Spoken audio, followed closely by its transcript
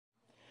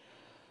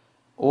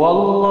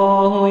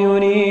والله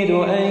يريد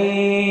أن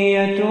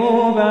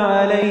يتوب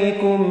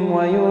عليكم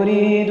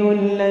ويريد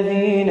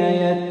الذين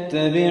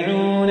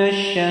يتبعون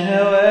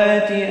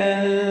الشهوات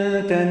أن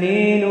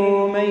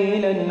تميلوا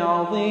ميلا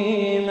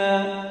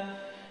عظيما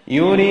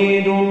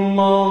يريد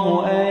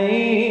الله أن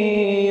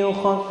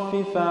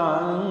يخفف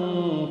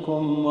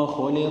عنكم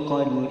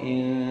وخلق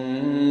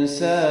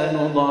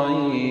الإنسان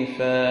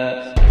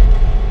ضعيفا.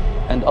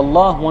 And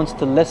Allah wants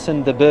to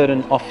lessen the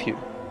burden off you.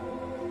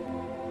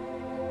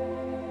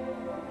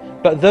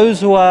 But those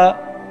who are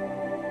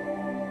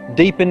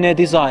deep in their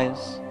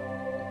desires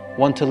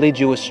want to lead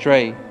you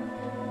astray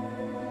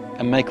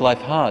and make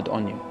life hard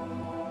on you.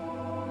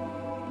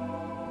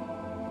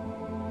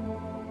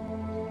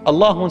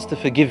 Allah wants to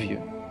forgive you,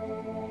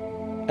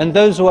 and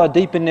those who are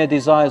deep in their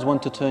desires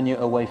want to turn you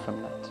away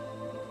from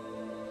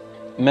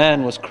that.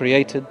 Man was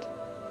created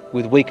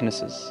with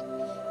weaknesses.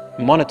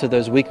 Monitor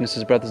those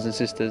weaknesses, brothers and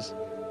sisters.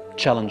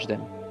 Challenge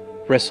them,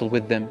 wrestle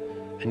with them,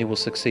 and you will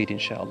succeed,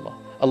 inshaAllah.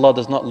 Allah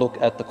does not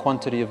look at the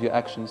quantity of your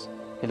actions,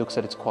 He looks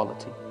at its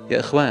quality.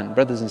 Ya ikhwan,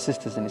 brothers and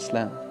sisters in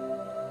Islam,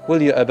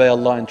 will you obey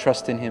Allah and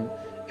trust in Him?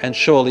 And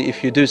surely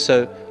if you do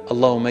so,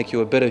 Allah will make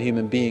you a better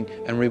human being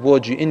and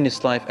reward you in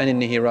this life and in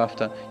the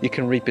hereafter. You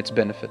can reap its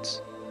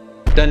benefits.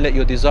 Don't let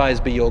your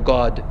desires be your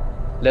God.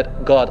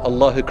 Let God,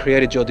 Allah who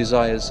created your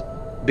desires,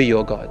 be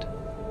your God.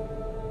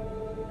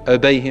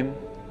 Obey Him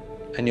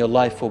and your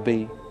life will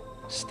be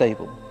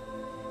stable.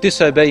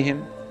 Disobey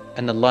Him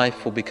and the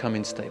life will become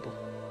unstable.